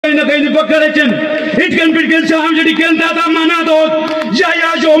कहीं ना कहीं पकड़े चन इटकन पिटकन शाम जड़ी कहता था मना दो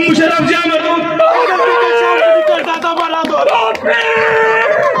या जो मुशर्रफ जाम दो करता था मना दो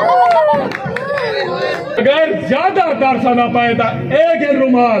अगर ज्यादा दरसा ना पाए था एक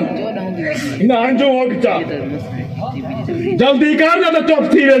रुमाल इन अंजू होगा जल्दी करना तो चुप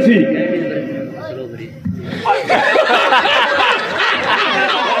थी वैसी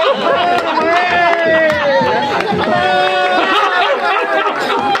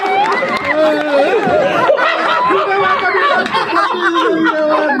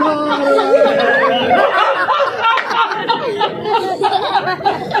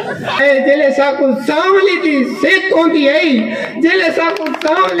जेले साकु सांवली थी से कोंदी आई जेले साकु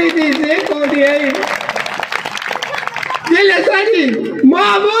सांवली थी से कोंदी आई जेले साडी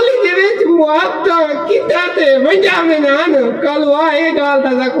मां बोली दे विच मुआवजा किता ते वंजा में नान कलवा ए गाल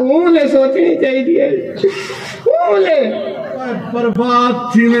दा साकु ले सोचनी चाहिदी है ओले बर्बाद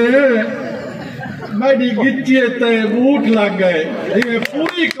थी मेरी गिच्चे ते बूट लग गए ये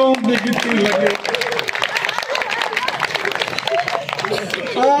पूरी कौम दी गिच्ची लगे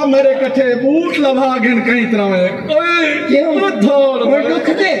आ मेरे कठे बूट लभा गिन कहीं तरह में क्यों थोड़ दुख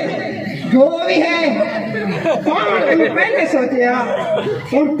दे जो भी है कौन पहले सोचा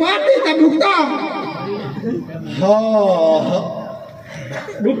और पाते तब रुकता हाँ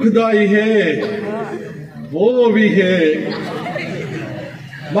दुखदाई है वो भी है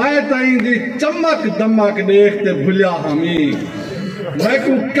मैं ताई दी चमक दमक देखते भुलिया हमी मैं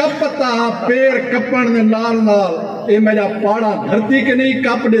को कब पता पैर कपण ने नाल नाल ए मेरा पाड़ा धरती के नहीं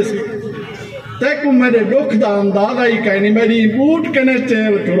कप दे सी ते को मेरे दुख दा अंदाजा ही कहीं नहीं मेरी बूट कने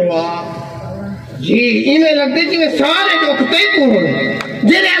चेल छुड़वा जी इन्हें लगते कि सारे दुख ते को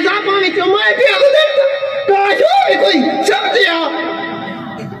जेरे अजाबों में कमाए पे गुजर काश हो कोई समझिया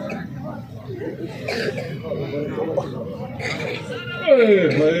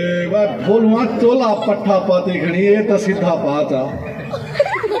मैं बोलवा चोला पट्ठा पाती घनी ये तो सीधा बात आ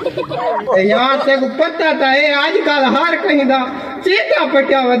यार ते को पता था है आजकल हर कहीं दा चेता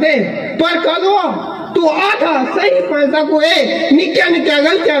पट्या वदे पर कलो तू आधा सही पैसा को है निक्का निक्का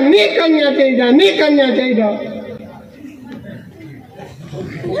गलतियां नहीं करना चाहिए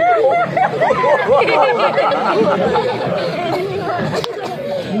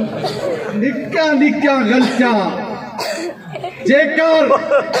निक्का निक्का गलतियां जेकर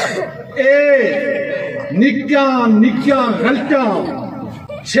ए निक्का निक्का गलतियां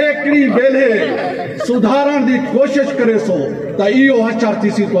छेकड़ी बेले सुधारण दी कोशिश करे सो ता इयो हचार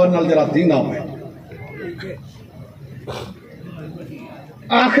तीसी तो नल जरा दीना पे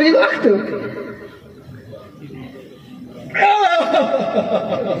आखिरी वक्त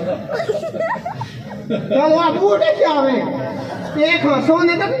चलो आप बूढ़े क्या में देखो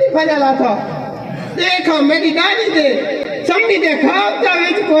सोने तक नहीं फैला था देखो मेरी दादी दे सम्मी दे खाब ता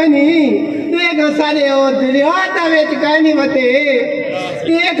वेच कोई नहीं देखो सारे ओ दरिया ता वेच कोई नहीं बते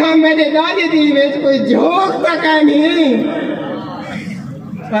देखो मेरे दादी दी वेच कोई झोंक ता कोई नहीं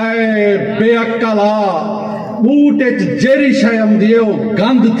ए बेअक्कला बूटे च जेरी शय आंदी है ओ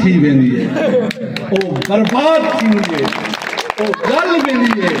गंद थी वेंदी है ओ बर्बाद थींदी है ओ गल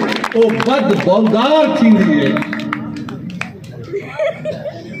वेंदी है ओ बद बौदार थींदी है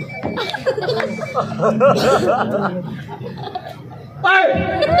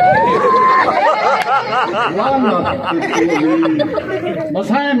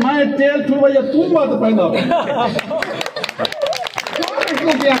मसाए मैं तेल थोड़ा या तू बात पैदा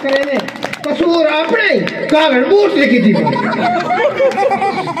इसको क्या करे ने कसूर अपने कागज बूट लिखी थी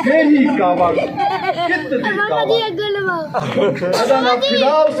यही कावड़ कितनी कावड़ अदा ना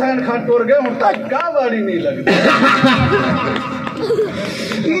फिलहाल सैन खान टोर गए उन तक कावड़ ही नहीं लगती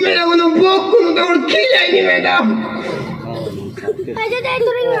मेरा वो बोक को तो खिला ही नहीं बेटा आजा दे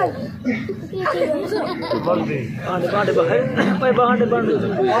तू रे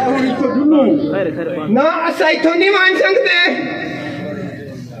ना असाई तो नहीं मान सकते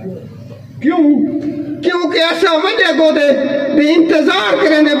क्यों क्योंकि ऐसा वजह को दे इंतजार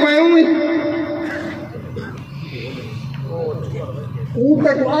करने पाए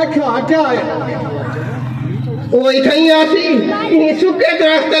ऊपर को आख्या है वो इथई आसी ये सुके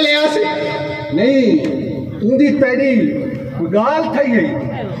दरख्त ले आसी नहीं तुंदी पैड़ी गाल थई है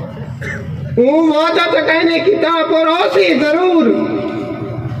वो वादा तो कहने किताब और ओसी जरूर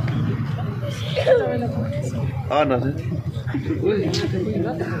आना से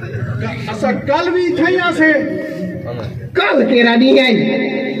असा कल भी थई से कल केरा नहीं आई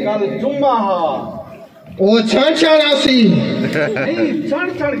कल जुम्मा हा वो छण आसी नहीं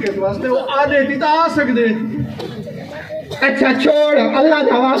छण के वास्ते वो आधे दिता आ सकदे अच्छा छोड़ अल्लाह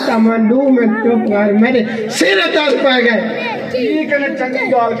का वास्ता मन 2 मिनट चुप कर मेरे सिर दर्द पड़ गए ठीक है चंगी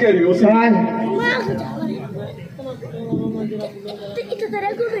गाल के रियो सी itu tadi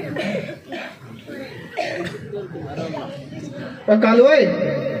aku कालू है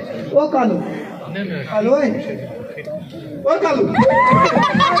ओ कालू कालू है ओ कालू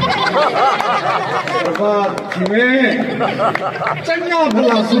बर्बाद में चंगा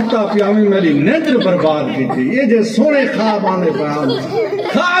भला सुता पियामी मेरी नींद बर्बाद की थी ये जो सोने ख्वाब आने पर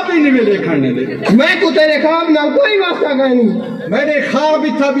ख्वाब ही नहीं मेरे देखने दे मैं को तेरे ख्वाब ना कोई वास्ता नहीं मेरे ख्वाब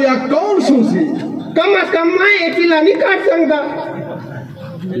ही था भी कौन सुनसी कम से कम मैं अकेला नहीं काट सकता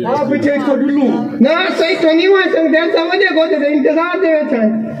आप पीछे तो डुल्लू ना सही तो नहीं हुआ सकते समझे को तो इंतजार दे बैठा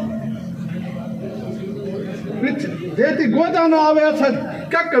देती गोदा ना आवे अच्छा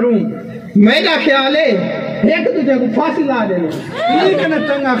क्या करूं मेरा ख्याल है एक तुझे को फांसी ला देना ठीक है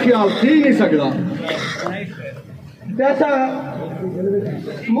चंगा ख्याल थी नहीं सकता जैसा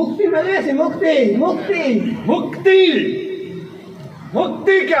मुक्ति मिले से मुक्ति मुक्ति मुक्ति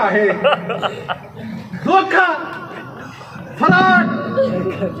मुक्ति क्या है धोखा फरार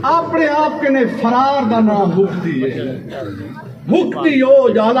अपने आप के ने फरार का नाम मुक्ति है मुक्ति ओ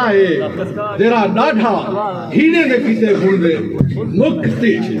जाला है तेरा डाढ़ा हीने दे किते गुंडे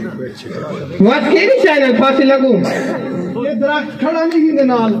मुक्ति बात के नहीं चाहिए फांसी लगूं ये दरख्त खड़ा नहीं हीने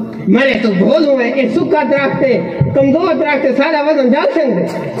नाल मरे तो बोलूं है ये सूखा दरख्त है कमजोर दरख्त है सारा वजन डाल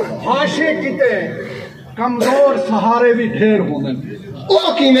सकते आशे किते कमजोर सहारे भी ढेर होने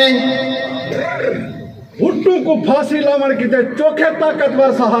ओ की मैं हुट्टू को फांसी लावन किते चोखे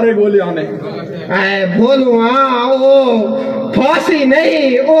ताकतवर सहारे गोले आने बोलूं हाँ ओ फांसी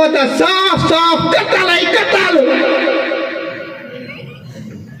नहीं ओ तो साफ साफ कत्ल ही कत्ल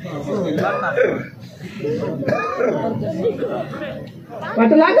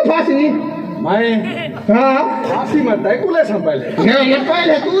पता लगा फांसी मैं हाँ फांसी में तय कुले संभाले नहीं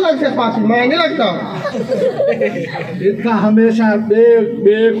पहले तू लग से फांसी मैं नहीं लगता इतना हमेशा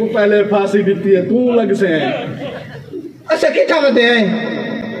बे को पहले फांसी देती है तू लग से है अच्छा कितना बते हैं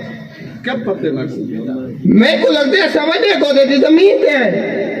क्या पते मैं को लगते है समझे को देती जमीन पे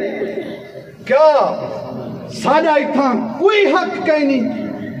क्या सादा इतना कोई हक कहीं नहीं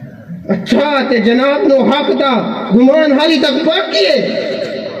अच्छा ते जनाब नो हक दा गुमान हाली तक बाकी है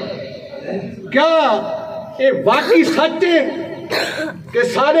क्या ये वाकई सच है कि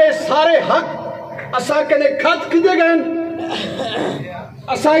सारे हक असा के ने खत किए गए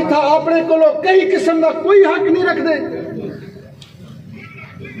असा इथा अपने को कई किस्म का कोई हक नहीं रखते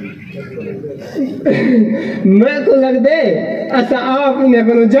मैं को लग दे असा आप ने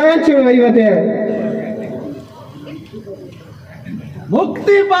को जान छुड़वाई बते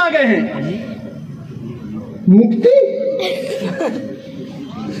मुक्ति पा गए हैं मुक्ति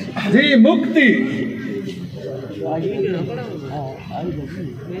जी मुक्ति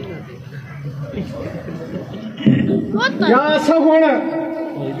या सहुण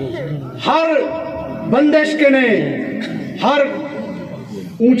हर बंदिश के ने हर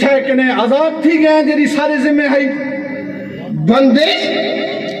ऊंचाई के ने आजाद थी गए जेरी सारे जिम्मे है बंदिश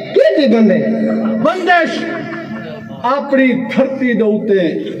कितनी बंदिश अपनी धरती दे उत्ते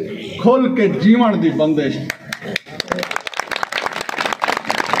खोल के जीवन दी बंदिश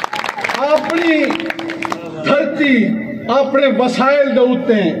अपनी धरती अपने वसाइल दे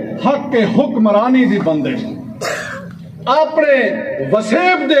उत्ते हक के हुक्मरानी दी बंदिश अपने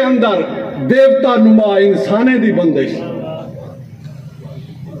वसेब दे अंदर देवता नुमा इंसाने दी बंदिश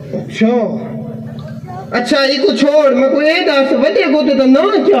अच्छा ये को छोड़ मैं को ये दस बजे को तो ना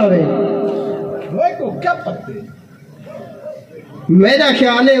चाहे मैं को क्या पत्ते मेरा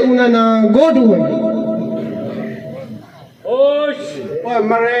ख्याल है उन्हें ना गोडू है ओए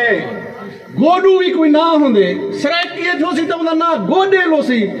मरे गोडू भी कोई ना होंदे सराइकी जोसी तो उनका ना गोडे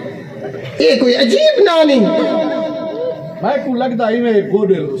लोसी ये कोई अजीब ना नहीं मैं को लगता ही मैं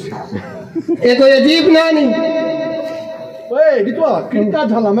गोडे लोसी ये कोई अजीब ना नहीं ओए दितवा कितना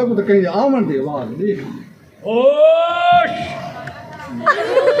झाला मैं को तो कहीं आवन दे वाह देख ओश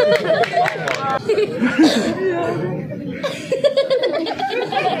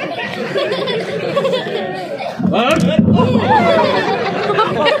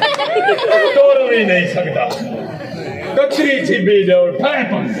तोड़ भी नहीं सकता कचरी छिपी जाओ ठाए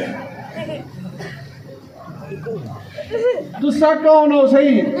पहुंच गए दूसरा कौन हो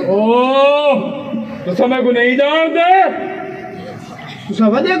सही ओ तो समय को नहीं जानते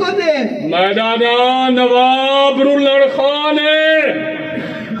समझे को दे मैदाना नवाब रुल्लड़ खान है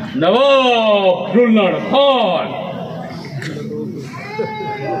नवाब रुल्लड़ खान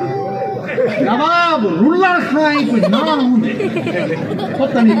नवाब रुल्लड़ खान कोई नाम होंदे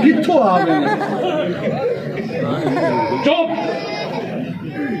पता नहीं किथों आ गए चुप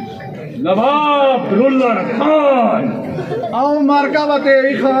नवाब रुल्लड़ खान आओ मार्का बाते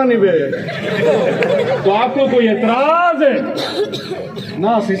ही खानी बे। तो आपको कोई एतराज है?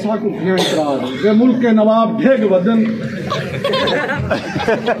 ना सीसा को क्या इतराज है? वे मुल्क के नवाब ढेग वदन।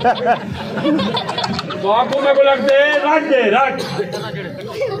 तो आपको मेरे को लगता है रट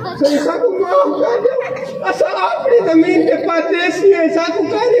सीसा को माफ कर दो। असा अपनी जमीन के परदेसी है, ऐसा को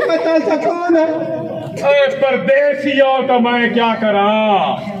क्या नहीं बता सको ना। अरे परदेसी हो तो मैं क्या करा?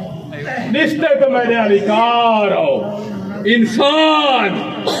 रिश्ते तो मेरे अधिकार हो, इंसान।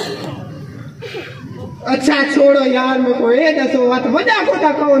 अच्छा छोड़ो यार, मेरे को ये दसो वत वड्डा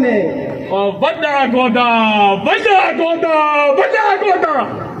गोदा कौन है? और बड़ा गोदा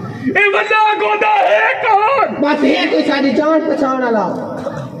ये बड़ा गोदा है कौन? बस ये कोई सारी जान पहचान वाला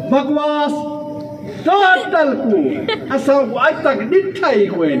बकवास टोटल को असा आज तक डिठा ही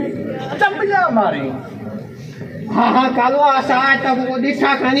कोई नहीं। चपजा मारी। हाँ कालो आशा तब वो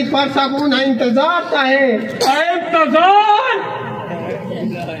दिशा खानी पर सकूं ना इंतजार का है। इंतजार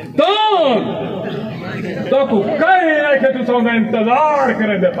तो को कहे है कि तू सौदा इंतजार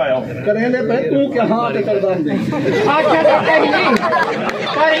करे दे पाया करे दे पे तू क्या हाथ कर दान दे। अच्छा तो कहीं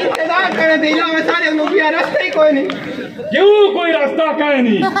पर इंतजार करे दे लो मैं सारे मुखिया रास्ते ही कोई नहीं। क्यों कोई रास्ता कहे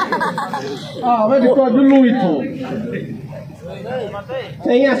नहीं? हाँ मैं देखो जुल्लू ही थो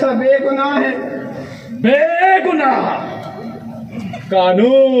सही ऐसा बेगुनाह है। बेगुनाह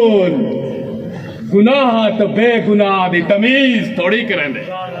कानून गुनाह तो बेगुनाह दी तमीज थोड़ी करेंगे।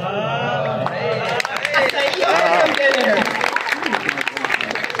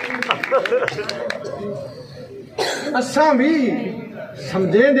 असा भी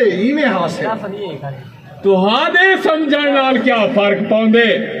समझे दे ही में हासिल तुहादे समझण नाल क्या फर्क पाउंदे?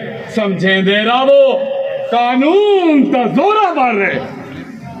 समझेंदे रहो कानून तो जोरा मार रहे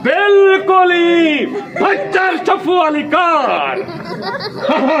बिल्कुल ही बच्चर छफू वाली कार।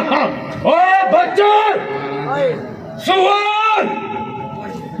 ओ बच्चर सुवार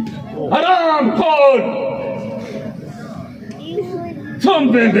हराम खोर सुन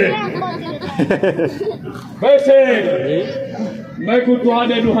दे। वैसे मैं को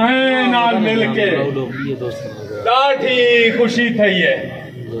तुहाडे दुहाए नाल मिल के ॾाढी खुशी थई है।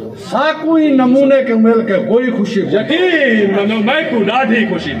 साकू ही नमूने के मिल के कोई खुशी यकीन मनो मैं को ॾाढी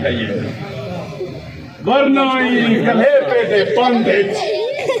खुशी थई है। वरना ही गले पे दे पंधे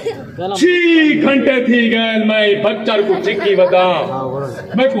 6 घंटे थी गए मैं बच्चर को चिक्की वदा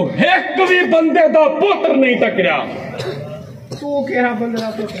मैं को एक भी बंदे दा पुत्र नहीं टकरिया। तू क्या बंदरा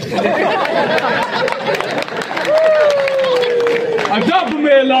अजब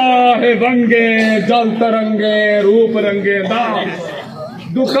मेला है रंगे जल तरंगे रूप रंगे दा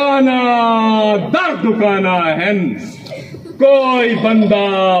दुकाना दर दुकाना है कोई बंदा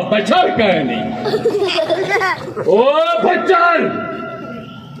बचर कह नहीं। ओ बच्चर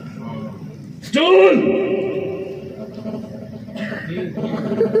स्टूल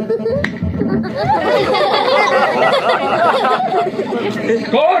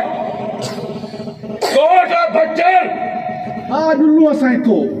कोट कोट बच्चर। हाँ जुल्लू असाई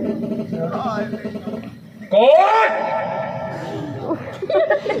तो कोट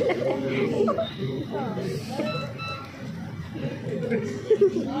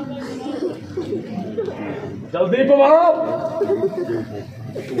जल्दी पवाओ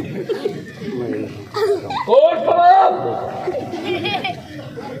कोट पवाओ।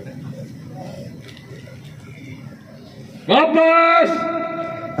 वापस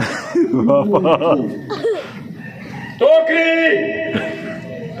टोकरी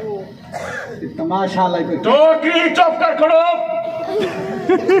तमाशा लगे टोकरी चुप कर खड़ो।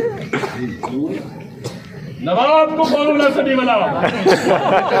 नवाब को बोलूंगा सभी वाला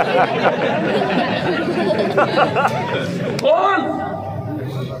खोल।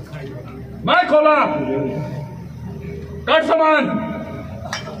 मैं खोला कट सामान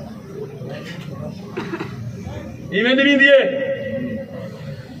इवेंट भी दिए।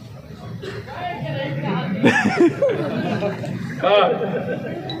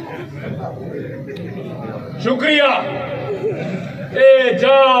 शुक्रिया ए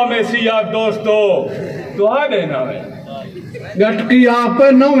जा में सिया दोस्तों तुहाडे नावे गटकी आप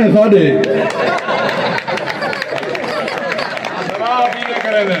नौ में साढ़े शराब पीने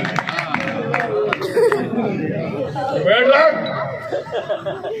करे ने बैठ रख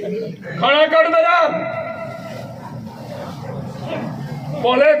खाना कर मेरा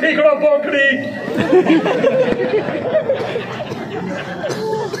बोले ठीकड़ो पोखड़ी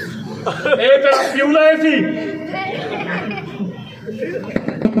ए तेरा प्यूला ऐसी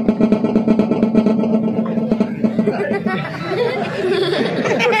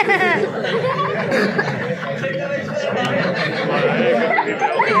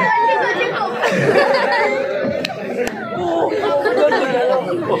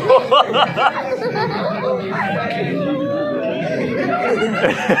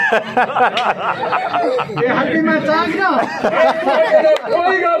ये हड्डी में चाक ना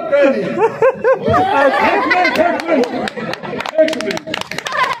कोई गप नहीं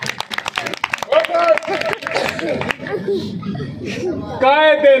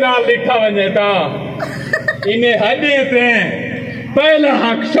कायदे नाल लिखा वने ता इन्हें हड्डी ते पहला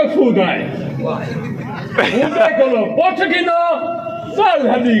हक शफू दा है उनके कोलो पुछ गिनो साल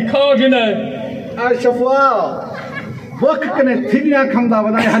हड्डी खा गिने आ शफवा वक्त कने थिनिया खंदा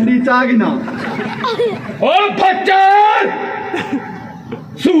वदाए हड्डी चाक ना ओ बच्चन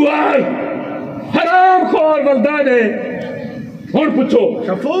सुअर हराम खोर बंदा ने हुन पूछो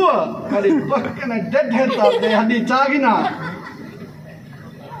शफवा खाली वक्त कने डढे ता दे हड्डी चाक ना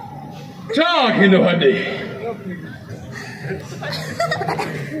चाक गिनो हड्डी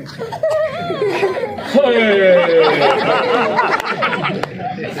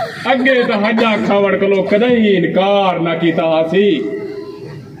अगे तो हड्डा खावण कलो कदई इनकार ना कीता सी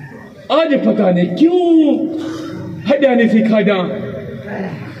आज पता नहीं क्यों हड्डा नहीं सी खादा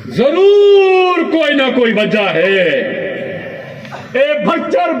जरूर कोई ना कोई वजह है ए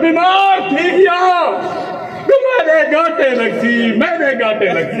बच्चर बीमार थी गया तुम्हारे गाटे लगती मैंने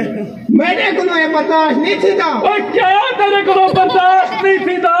गाटे लगती मेरे को बर्दाश्त नहीं थी था क्या तेरे को बर्दाश्त नहीं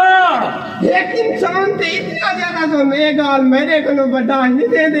थी था एक इंसान थे इतना ज्यादा तो मैं गाल मेरे को बर्दाश्त नहीं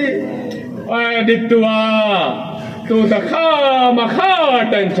दे दे ओए दित्तुआ तू तो खा मखा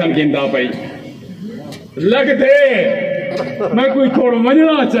टेंशन गिंदा पई लगदे मैं कोई थोड़ा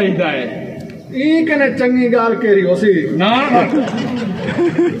मनना चाहिए है ई कने चंगी गाल केरी होसी ना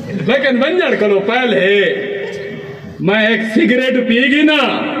लेकिन वंजन करो पहले मैं एक सिगरेट पीगी ना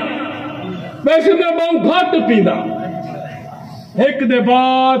वैसे मैं बहुत घट पींदा एक दे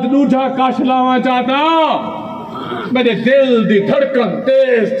बाद दूजा कश लावा चाहता मेरे दिल दी धड़कन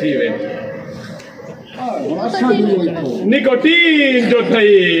तेज थी वे निकोटीन जो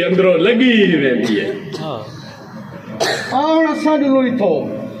थई अंदरों लगी वेंदी है आउण असा दिलोई थो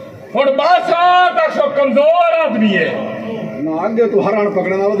हुन बासा तासो कमजोर आदमी है ना आगे तू हरान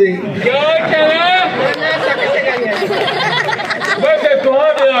पकड़ना वदी क्या कह वैसे तो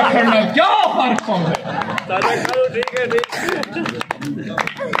आगे आखना क्या फर्क पड़े ठीक है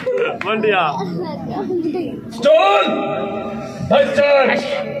मंडिया स्टूल बच्चन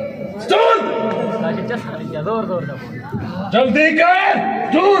स्टूल जल्दी कर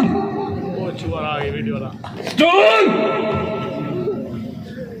स्टूल स्टूल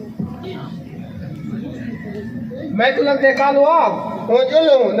मैं तो लग देखा लो आप तो जो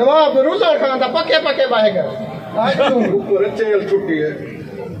लो नवाब रूलर खान था पके पके बाहेगा आज तू ऊपर चेल छुट्टी है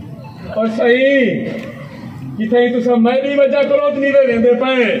और सही कि थे तू सब मैं नहीं वजह करो नहीं वे वेंदे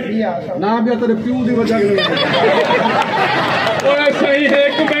पे ना भी तेरे प्यू दी वजह नहीं ओए सही है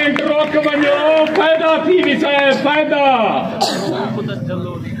एक मिनट रोक वञो फायदा थी विषय फायदा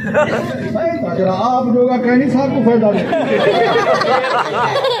जरा आप जोगा कहनी साहब को फायदा नहीं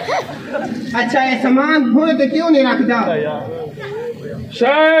अच्छा ये सामान भूल तो क्यों नहीं रखता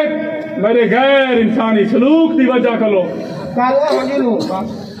शायद मेरे गैर इंसानी सलूक की वजह करो कालो हगिलो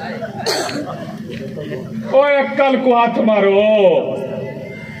ओए अक्कल को हाथ मारो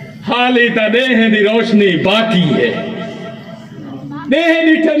हाली तो देह दी रोशनी बाकी है देह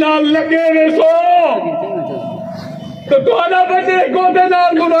नीचे नाल लगे वे सो तो तुहाड़ा बने गोदे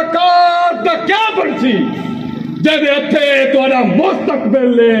नाल मुलाकात तो क्या बनसी जब हथे तुहाड़ा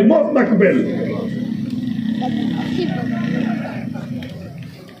मुस्तकबिल है मुस्तकबिल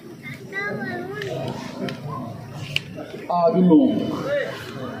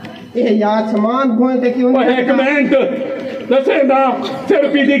ये यार सामान भूल तो क्यों नहीं एक मिनट दसे ना सिर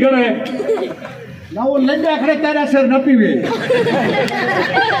पीती खड़े ना वो लंडा खड़े तेरा सिर न पीवे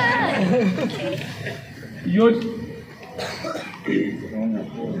यो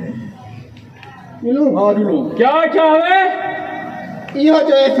मिलो क्या क्या है यो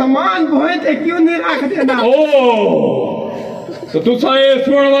जो ये सामान भूल तो क्यों नहीं रख देना ओ तो तू साए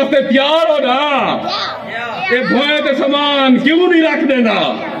सुनने वास्ते तैयार हो ना ये भोए ते सामान क्यों नहीं रख देना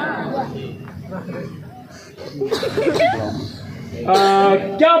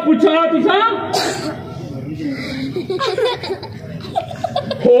क्या पूछा तुसा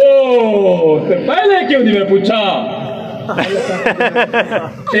हो तो पहले क्यों नहीं मैं पूछा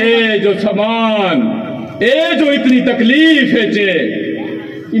ए जो सामान ए जो इतनी तकलीफ है चे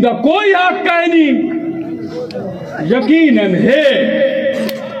इनका कोई हक का नहीं यकीनन है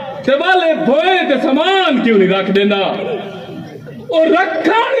ते वाले भोए ते सामान क्यों नहीं रख देना और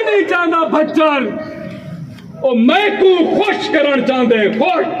रखा ही नहीं चाहता बच्चर और मैं को खुश करना चाहते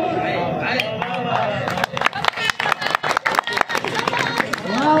खुश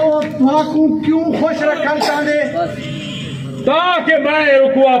तुहाकू क्यों खुश रखना चाहते ताकि मैं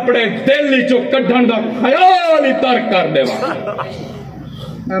उनको अपने दिल चो कढ़न का ख्याल ही तर्क कर देवा।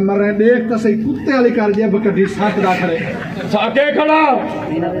 मरे देख तो सही कुत्ते वाली कर जेब कटी साथ दा खड़े साके खड़ा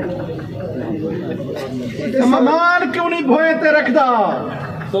सामान क्यों नहीं भोए ते रखदा।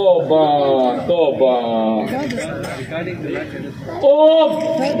 तोबा तोबा ओ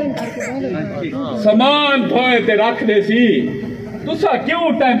सामान भोए ते रख दे सी तुसा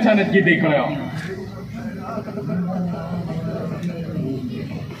क्यों टेंशन की देख रहे हो।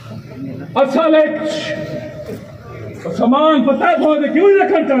 असल सामान पता है क्यों नहीं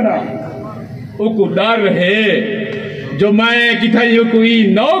रखना चाहना उसको डर है जो मैं किथा यो कोई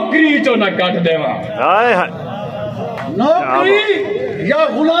नौकरी चो ना काट देवा। नौकरी या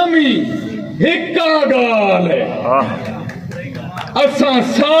गुलामी हिक्का गाल है। असा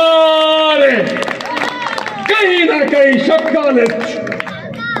सारे कहीं ना कहीं शक्ल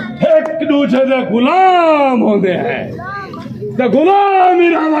एक दूसरे के गुलाम होते हैं तो गुलाम ही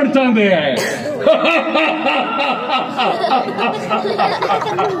रावण चाहते हैं।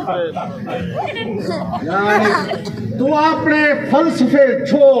 तू अपने फलसफे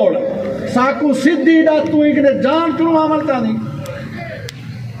छोड़ साकू सीधी दा तू इकने जान क्यों अमलता नहीं।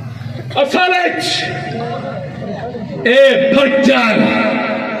 असल ए भच्चर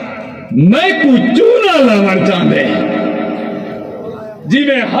मैं को चूना लावण चाहते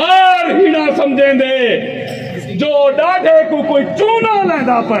जिमें हार हीड़ा समझे दे जो डाढ़े को कोई चूना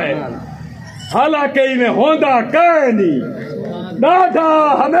लेंदा पे हालांकि में होंदा कह नहीं डाढ़ा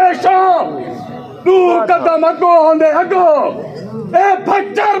हमेशा तू कदम अगो होंदे अगो ए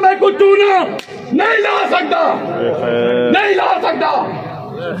भच्चर मैं को चूना नहीं ला सकता नहीं ला सकता।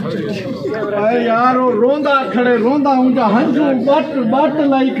 यार वो रोंदा खड़े रोंदा उनका हंजू बट बट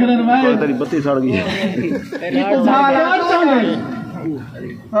लाई खड़े मैं तेरी बत्ती सड़ गई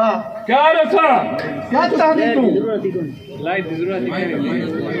हाँ क्या रसा क्या चाहती तू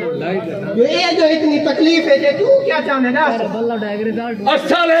ये जो इतनी तकलीफ है जे तू क्या चाहने ना।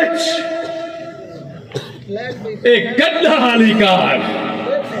 असल एक गड्ढा हाली कार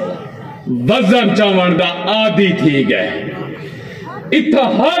वजन चावण दा आदि थी गए इतना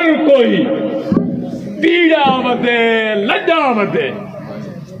हर कोई पीड़ा वधे लड्डा वधे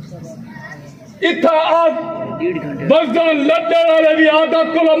इतना वजन लड्डे वाले भी आदत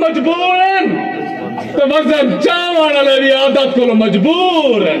को मजबूर हैं तो वजन चावण वाले भी आदत को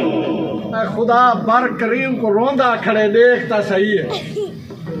मजबूर हैं। खुदा बर करीम को रोंदा खड़े देखता सही है।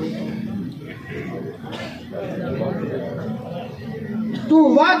 तू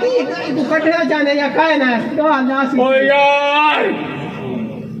वाकई तू कटना चाहने या काहे ना तो ओ यार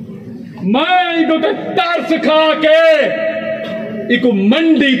मैं इनको तो तरस खा के इको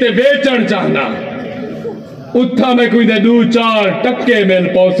मंडी ते बेचण चाहना उत्था में कोई दे दू चार टक्के मिल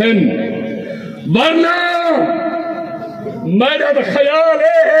पौसन वरना मेरा तो ख्याल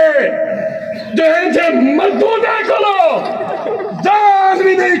है जो इनसे मजदूर करो जान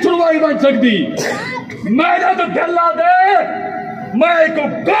भी नहीं छुड़वाई बन सकती। मेरा तो गला दे मैं को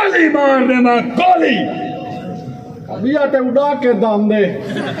गोली मार देना गोली बिया ते उड़ा के दाम दे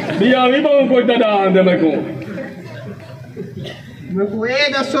बिया भी बहु कोई दाम दे मेरे को ये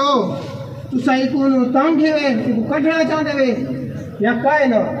दसो तू सही कौन तंग है तू कटना चाहते वे या काहे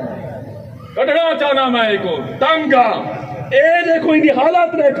ना कटना चाहना मैं को तंगा ए देखो इनकी हालत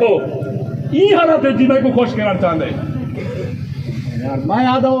देखो ई हालत है जी मैं को खुश करना चाहते यार मैं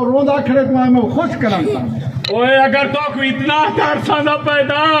आदा रोंदा खड़े तो मैं खुश करना ओए अगर तो कोई इतना तरसा ना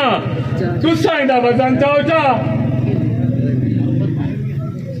पैदा गुस्सा इंदा वजन जाओ जा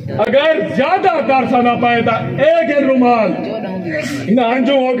अगर ज्यादा तरसा ना पैदा एक रुमाल इन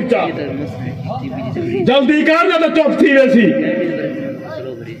अंजू ओकचा जल्दी कर ना तो चुप थी वैसी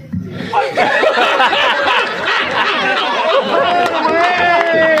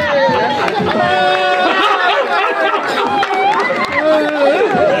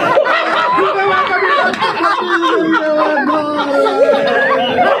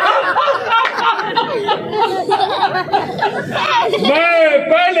मैं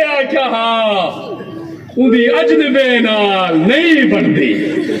पहले आख्या हाँ उदी अजनबे नाल नहीं बनती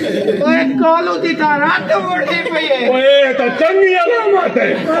ओए कॉलू दी ता रात उड़दी पई है ओए तो चंगी अलामत है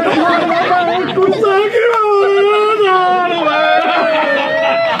कुत्ता क्यों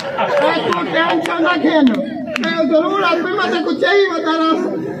तू टेंशन ना खेल मैं जरूर आदमी मत कुछ ही बता रहा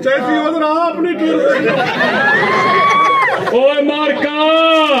चैसी वजन अपनी टूर ओए मारका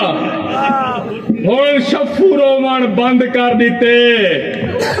हुण शफू रोवण बंद कर दिते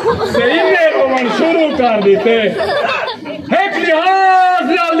इन्ने रोवण शुरू कर दिते एक लिहाज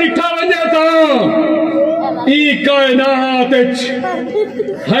नाल लिखा वजे तो ई कायनात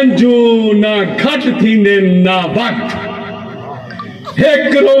हंजू ना घट थींदे ना वक्त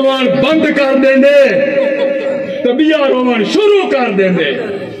एक रोवण बंद कर देंदे तो बिया रोवण शुरू कर देंदे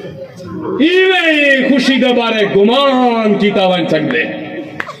इवें ही खुशी दे बारे गुमान कीता वन सकदे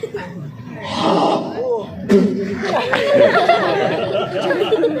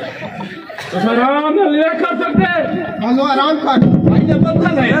आराम कर सकते हलो आराम कर भाई ने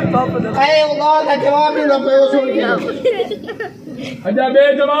बदल है अरे वो गाल का जवाब नहीं लगे वो सुन के अच्छा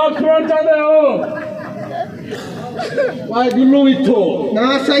बेजवाब छोड़ चाहते हो भाई गुल्लू इथो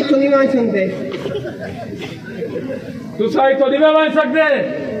ना सही तो नहीं मान सकते तू सही तो नहीं मान सकते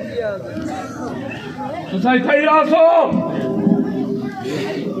तू सही सही रासो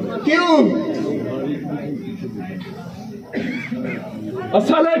क्यों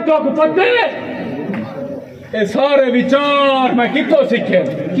असल तो पते ये सारे विचार मैं कितो सीखे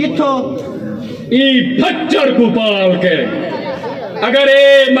कितो ई फच्चर को पाल के अगर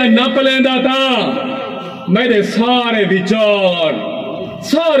ये मैं नप लेंदा था मेरे सारे विचार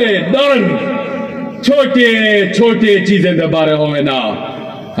सारे दर्द छोटे छोटे चीजें दे बारे होवे ना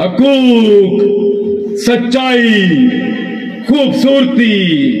हकूक सच्चाई खूबसूरती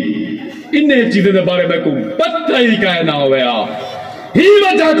इन्हें चीजें दे बारे में को पता ही कहना होया ही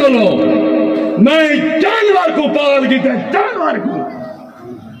वजह को लो मैं जानवर को पाल की थे जानवर को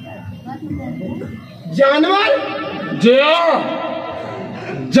जानवर जया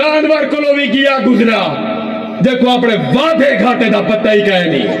जानवर को लो भी किया गुजरा देखो अपने वादे घाटे का पता ही कह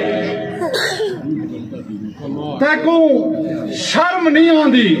नहीं तेको शर्म नहीं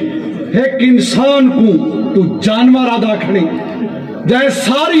आंदी एक इंसान को तू जानवर आदा खड़ी जै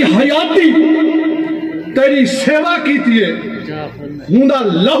सारी हयाती तेरी सेवा की थी मुंडा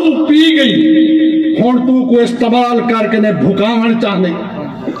लहू पी गई हुण तू को इस्तेमाल करके ने भुकावण चाहने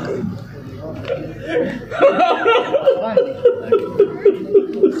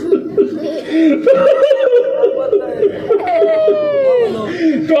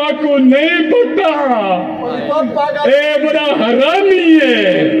काकू नहीं पता ए बड़ा हरामी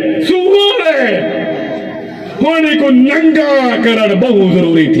है सुअर है होने को नंगा करन बहुत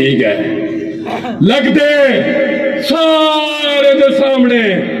जरूरी ठीक है लगते सारे दे सामने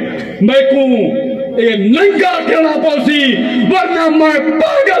मैं को ये नंगा करना पौसी वरना मैं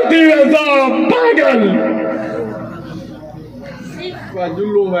पागल थी वैसा पागल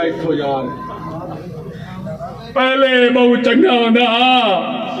जुल्लू बैठो यार पहले बहुत चंगा होना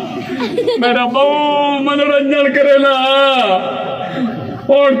मेरा बहुत मनोरंजन करेला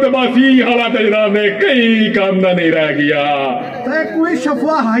और तो बस ही हालात जनाब में कई काम ना नहीं रह गया ते कोई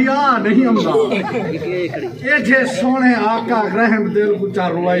शफवा हया नहीं हमदा ये जे सोने आका रहम दिल गुचा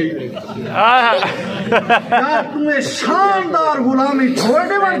रुलाई यार तुम्हें शानदार गुलामी छोड़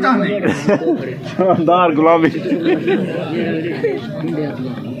दे बन चाहने शानदार गुलामी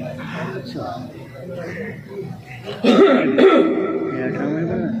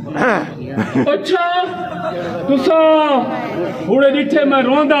अच्छा तुसा हुणे दिखे मैं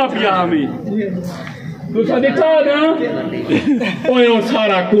रोंदा पिया हमी तुसा दिखा ना ओए ओ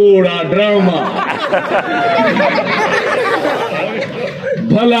सारा कूड़ा ड्रामा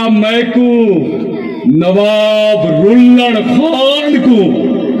भला मैं को नवाब रुल्लण खान को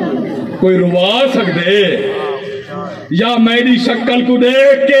कोई रुवा सकदे या मेरी शक्ल को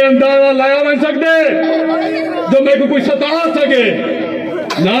देख के अंदाजा लगा बन सकदे जो मेरे को कोई सता सके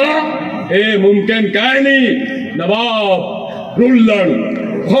ना ए मुमकिन कह नहीं नवाब रुल्लण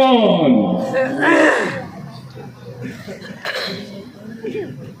खान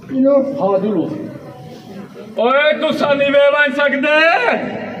हाँ जुलू ओए तुसा नहीं वे बन सकदे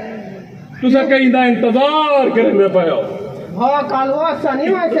तुसा कहीं दा इंतजार करने पायो हाँ कल वो अच्छा नहीं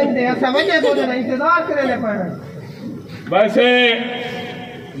मान सकते ऐसा वजह को तो इंतजार करने पाए वैसे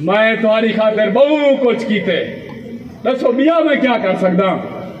मैं तुम्हारी खातिर बहुत कुछ कीते दसो मियाँ मैं क्या कर सकता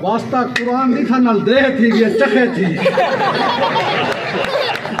वास्ता कुरान लिखा नल दे थी ये चखे थी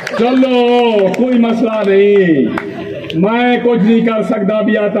चलो कोई मसला नहीं मैं कुछ नहीं कर सकता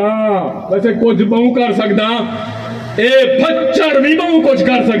बिया था वैसे कुछ बहु कर सकता ए फच्चर भी बहु कुछ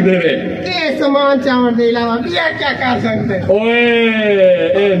कर सकते वे ये सामान चावल दे लावा बिया क्या कर सकते ओए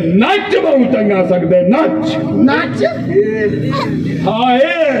ए नच बहु टंगा सकते नच नाच हाँ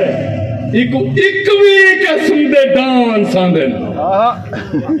इकवी किस्म दे डांस आंदे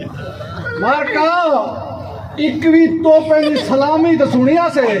मारका इकवी तोपे दी सलामी तो सुनिया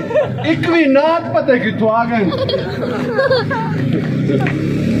से इकवी नाच पते किथों आ गए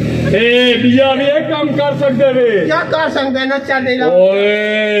ए बिया भी एक काम कर सकते वे क्या कर सकते नचा दे ला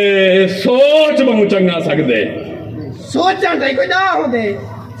ओए सोच बहु चंगा सकते सोचा तो कोई ना हो दे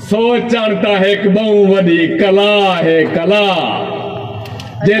सोचता है एक बहु वडी कला है कला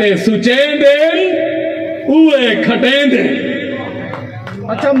जेरे सुचेंदे उए खटेंदे।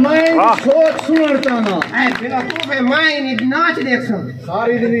 अच्छा मैं सोच सुनना चाहना ऐ बिना तू पे मैं नी नाच देख सो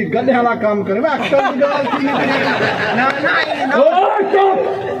सारी दिन गधे वाला काम करे मैं अक्कल की गाल की ना ना ये ना ओ तो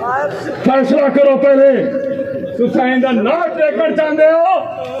फैसला करो पहले तुसां दा नाच देखण चाहंदे हो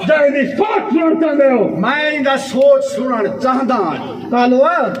जां दी सोच सुनण चाहंदे हो? मैं इंदा सोच सुनना चाहता कालो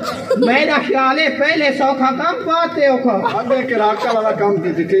मेरा ख्याल है पहले सौखा काम बात है ओखा आगे के राका वाला काम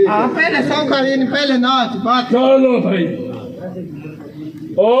की थी ठीक हां पहले सौखा दिन पहले नाच बात चलो भाई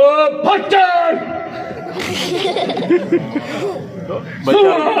ओ फच्चर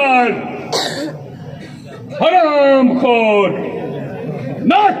सुअर हराम खोर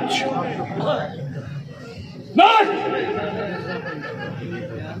नाच नाच।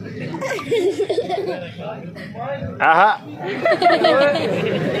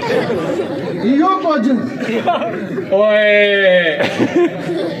 यो कुछ ओए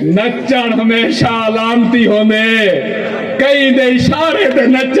नचण हमेशा लामती होंदे कई दे इशारे ते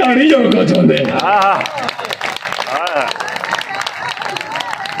नचण इहो कुछ होंदे।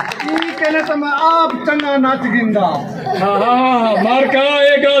 कहने तो मैं आप चंगा नाच गिंदा हाँ मारका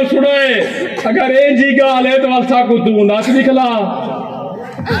ये गाल सुनाए अगर ए जी गाल है तो असा को तू नाच दिखला।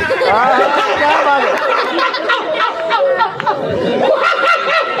 क्या बात है?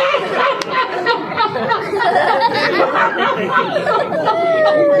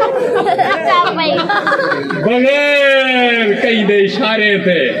 बगैर कई दे इशारे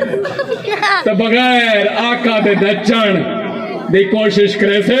थे तो बगैर आका दे नचण दी कोशिश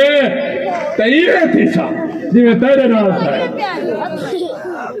करे से तो ये थी सा जिਵੇਂ तेरे नाल था।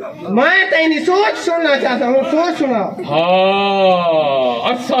 मैं तेरी सोच सुनना चाहता हूँ सोच सुना।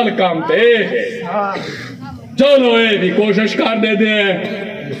 हाँ असल काम ते है। चलो ये भी कोशिश कर दे दे।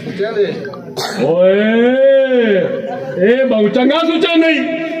 ओए ए बहुत चंगा सोचा नहीं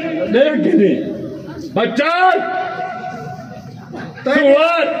देख नहीं बच्चा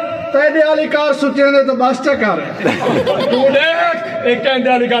तेरे वाली कार सुचे ने तो बस चकर तू देख एक कहने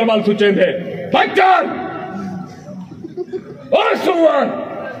वाली कार वाल सुचे थे बच्चा और सुअर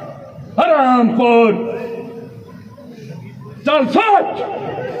हराम खोर चल सोच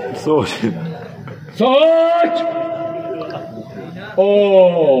सोच ओ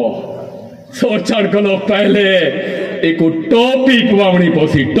सोचण को पहले एक टोपी पवावनी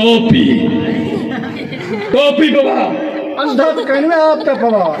पोसी टोपी टोपी पवा अंधा तो कहने में आप तक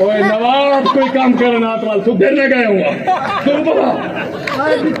पवा ओए नवाब कोई काम करना तो सुधर न गया हुआ तू पवा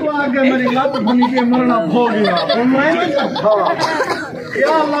मैं भी तो आगे मेरी लात बनी के मरना हो गया मैं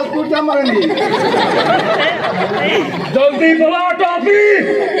या अल्लाह तू क्या मरनी जल्दी पवा टोपी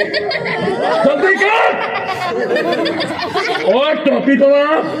जल्दी कर और टोपी पवा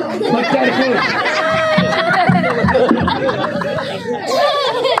बच्चा को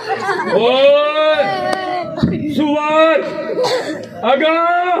और सुअर आगा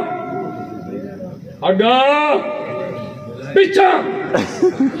आगा पीछा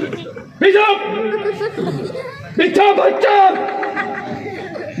पीछा पीछा बच्चा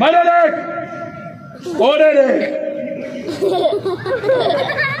मारा देख और देख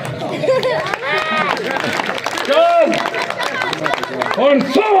चल और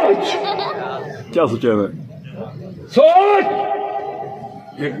सोच क्या सोचा है? सोच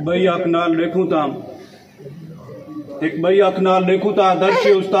एक बई अख नाल देखूं ता एक बई अख नाल देखूं ता दर्श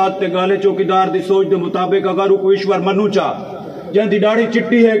उस्ताद ते गाले चौकीदार दी सोच दे मुताबिक अगर को ईश्वर मनु चा जंदी दाढ़ी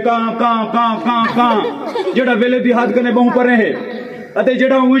चिट्टी है कां कां कां कां कां जेड़ा वेले दी हाथ कने बहु परे है अते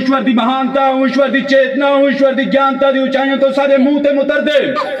जेड़ा ईश्वर दी महानता ईश्वर दी चेतना ईश्वर दी ज्ञानता दी ऊंचाइयों तो सारे मुंह ते मुतर दे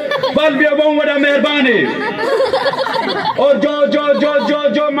बल भी बहु बड़ा मेहरबान है और जो जो जो जो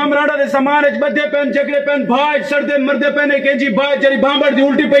जो ममराड़ा दे समान च बदे पेन चकरे पेन भाज सड़दे मरदे पेन केजी भाज जरी बांबड़ दी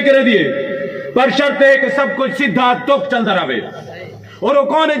उल्टी पे करे दिए पर शर्त है कि सब कुछ सीधा तुक चलता रहे और वो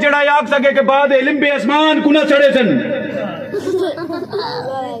कौन है जड़ा आग सके के बाद लिंबे आसमान कुना चढ़े सन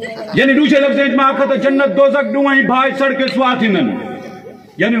यानी दूसरे लफ्ज़ में आखा तो जन्नत दोज़ख दुआ ही भाई सड़ के स्वात हिनन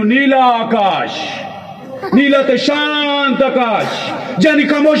यानी नीला आकाश नीला तो शांत आकाश यानी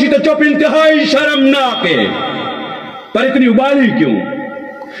खामोशी तो चुप इंतहाई शर्मनाक है पर इतनी उबाली क्यों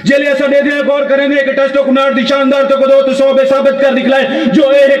जेले ऐसा दे दिया गौर करेंगे कि टेस्टो कुनार दी शानदार तो को दो तो सौ साबित कर दिखलाए जो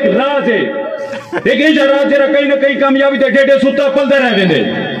एक राज है एक ऐसा राज जरा कहीं ना कहीं कामयाबी ते डेडे सुता पलदे रह वेंदे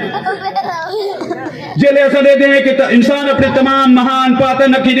जेले ऐसा दे दें कि इंसान अपने तमाम महान पाते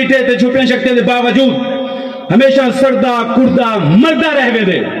नखी डिठे ते छुपे शक्ति के बावजूद हमेशा सरदा कुर्दा मरदा रह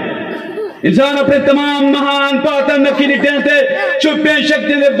वेंदे इंसान अपने तमाम महान पाते नखी डिठे ते छुपे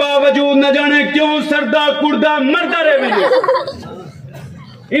शक्ति के बावजूद न जाने क्यों सरदा कुर्दा मरदा रह वेंदे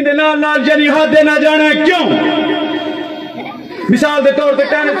इंदे नाल जानी हद ना जाना क्यों? मिसाल के तौर पर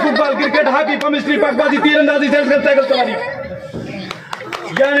tennis, football, cricket, hockey, chemistry, पगबाजी, तीरंदाजी, साइकिल सवारी,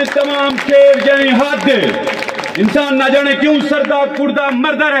 यानी तमाम खेल यानी हद इंसान ना जाने क्यों सरदा कुर्दा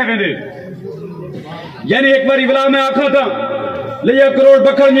मरदा रह गए। यानी एक बार विला में आखा था लिया करोड़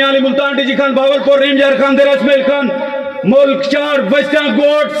बखर मियाली मुल्तान डीजी खान भावलपुर रेमजार खान दे रसमेल खान मुल्क चार बस्ता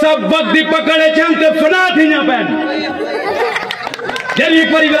गोट सब वक्त दी पकड़े चंद फना थी ना पैन। यानी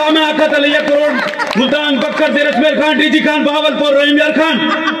एक बार विला में आखा था लिया करोड़ मुल्तान बखर दे रसमेल खान डीजी खान भावलपुर रेमजार खान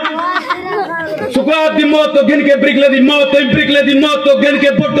सुकरात दी मौत तो गिन के ब्रिकले दी मौत तो ब्रिकले दी मौत तो गिन के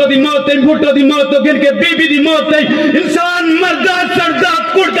भुट्टो दी मौत तो भुट्टो दी मौत तो गिन के बीबी दी मौत तो इंसान मरदा सरदा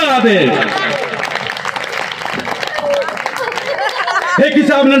कुर्दा दे। एक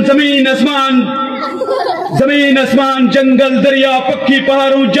हिसाब न जमीन आसमान जंगल दरिया पक्षी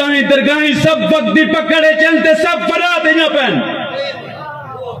पहाड़ों जाए दरगाहें सब वक्त दी पकड़े चलते सब फना देना पैन।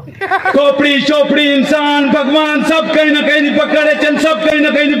 खोपड़ी चोपड़ी इंसान भगवान सब कहीं ना कहीं पकड़े चन सब कहीं ना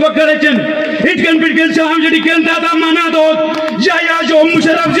कहीं पकड़े चन इटकन पिटकन शाम जड़ी कन दादा माना दो या जो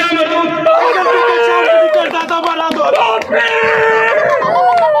मुशर्रफ जामर दो दादा माना दो।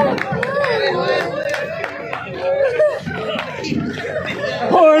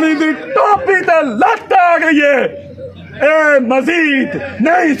 पानी दी टोपी ते लत आ गई है, ए मजीद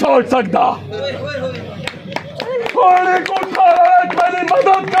नहीं सोच सकता। पानी को उठाओ, मेरी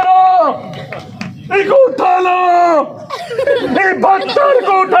मदद करो, इनको उठा लो, इस बच्चर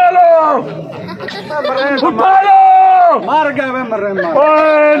को उठा लो, उठा लो। मर गए वे मर रहे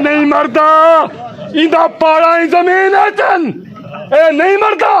ओए नहीं मरदा, इंदा पाड़ा ही जमीन है चन, ए नहीं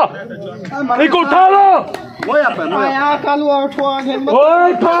मरदा, इनको उठा लो। आया कालू उठो आगे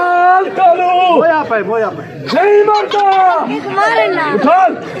ओए ठाल कालू नहीं मरदा, उठाल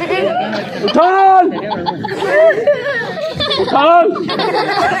उठाल उठाल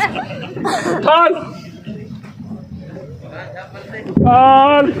उठाल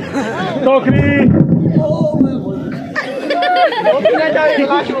उठाल टोकरी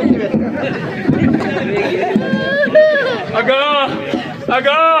आगा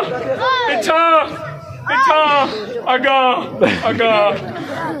आगा पीछा पीछा आगा आगा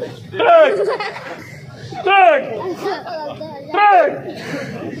ट्रैक ट्रैक ट्रैक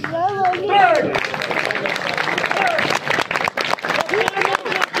ट्रैक।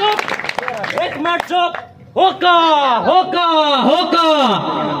 एक मिनट चुप। होका होका होका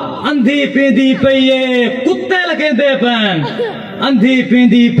अंधी पींदी पईए कुत्ते लगे पैन, अंधी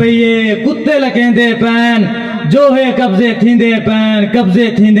पींदी पईए कुत्ते लगे पैन, जो है कब्जे थींदे पैन कब्जे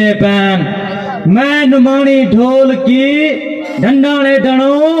थींदे पैन। मैं नुमानी ढोल की ढंडाने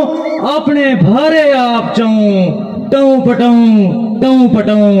डणो अपने भारे आप चऊं टऊ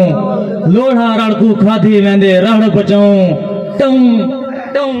पटऊं लोढ़ा रड़कू खाधी वेंदे रड़ पचऊं टऊ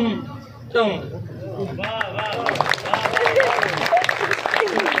टऊ टऊ।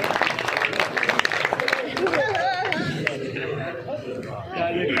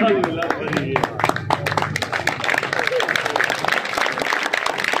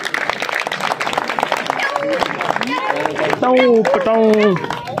 पटाऊं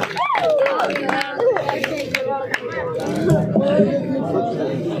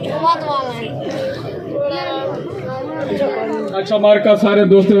अच्छा मार्का सारे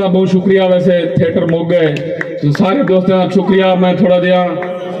दोस्तों का बहुत शुक्रिया। वैसे थिएटर मुक गए तो सारे दोस्तों का शुक्रिया। मैं थोड़ा दिया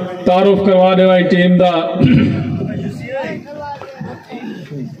तारुफ करवा देवा टीम का।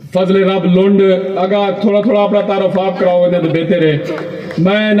 फजले रब लुंड अगा थोड़ा थोड़ा अपना तारुफ आप कराओ तो बेहतर है।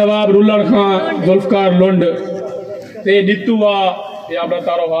 मैं नवाब रुल्लड़ खां जुल्फकार लुंड ते नीतू ये अपना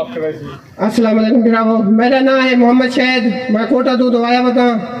तारुफ आप कराए। अस्सलाम वालेकुम गिरावो, मेरा नाम है मोहम्मद शहीद, मैं कोटा दूध आया बता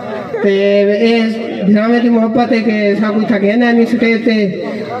ते भिरावे की मोहब्बत है कि साकू थके ना नहीं स्टेज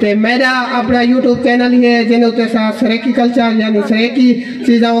ते मेरा अपना यूट्यूब चैनल ही है जिन्हें उते सा सरेकी कल्चर यानी सरेकी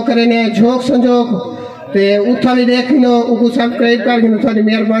चीज़ा वो करे ने झोंक संजोग ते उठा भी देख लो उनको सब्सक्राइब कर गिनो थोड़ी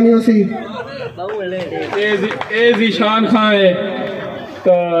मेहरबानी होसी। ए जी शान खां है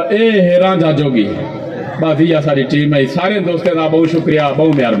तो ए है ranjha जोगी बस ये सारी टीम है। सारे दोस्तों का बहुत शुक्रिया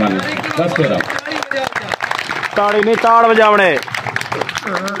बहुत मेहरबानी। बस तेरा ताड़ी नहीं ताड़ बजावने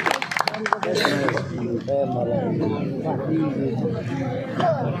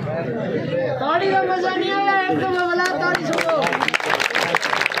ताड़ी का मजा नहीं आया एक तो मैं बोला ताड़ी सुनो।